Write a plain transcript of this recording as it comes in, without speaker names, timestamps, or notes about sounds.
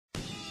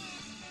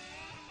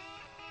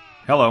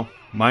Hello,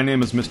 my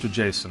name is Mr.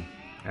 Jason,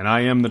 and I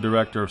am the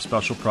Director of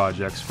Special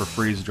Projects for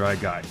Freeze Dry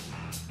Guy.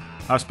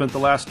 I've spent the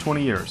last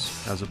 20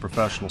 years as a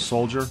professional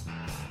soldier,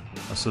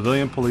 a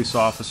civilian police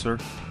officer,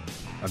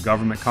 a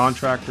government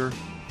contractor,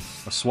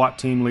 a SWAT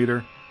team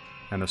leader,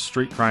 and a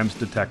street crimes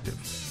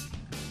detective.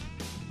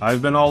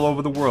 I've been all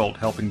over the world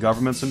helping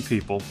governments and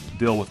people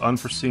deal with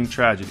unforeseen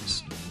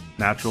tragedies,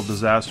 natural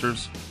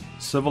disasters,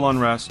 civil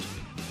unrest,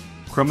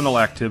 criminal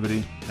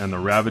activity, and the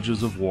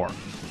ravages of war.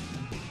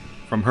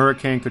 From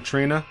Hurricane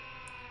Katrina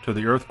to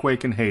the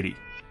earthquake in Haiti,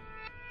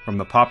 from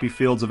the poppy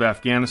fields of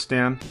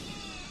Afghanistan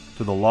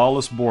to the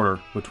lawless border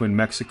between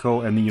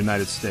Mexico and the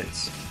United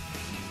States,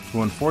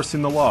 to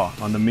enforcing the law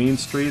on the mean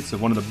streets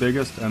of one of the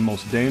biggest and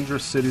most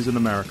dangerous cities in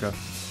America,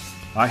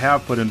 I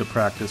have put into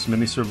practice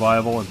many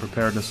survival and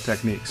preparedness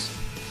techniques.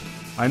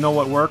 I know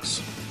what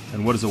works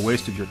and what is a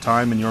waste of your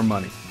time and your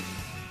money.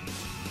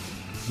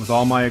 With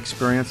all my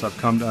experience, I've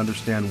come to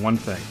understand one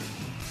thing.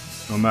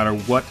 No matter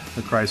what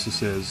the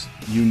crisis is,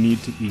 you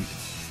need to eat.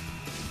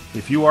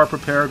 If you are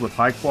prepared with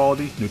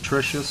high-quality,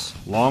 nutritious,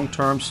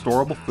 long-term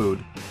storable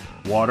food,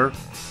 water,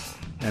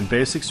 and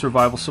basic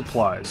survival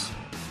supplies,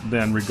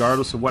 then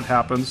regardless of what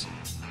happens,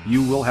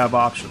 you will have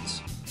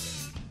options.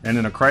 And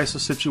in a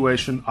crisis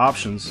situation,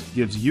 options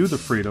gives you the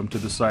freedom to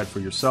decide for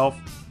yourself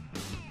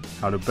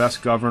how to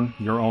best govern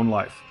your own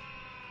life.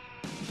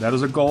 That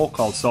is a goal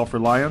called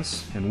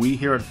self-reliance, and we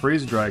here at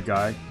Freeze Dry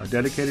Guy are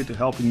dedicated to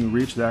helping you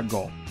reach that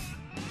goal.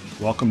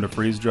 Welcome to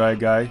Freeze Dry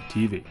Guy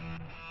TV.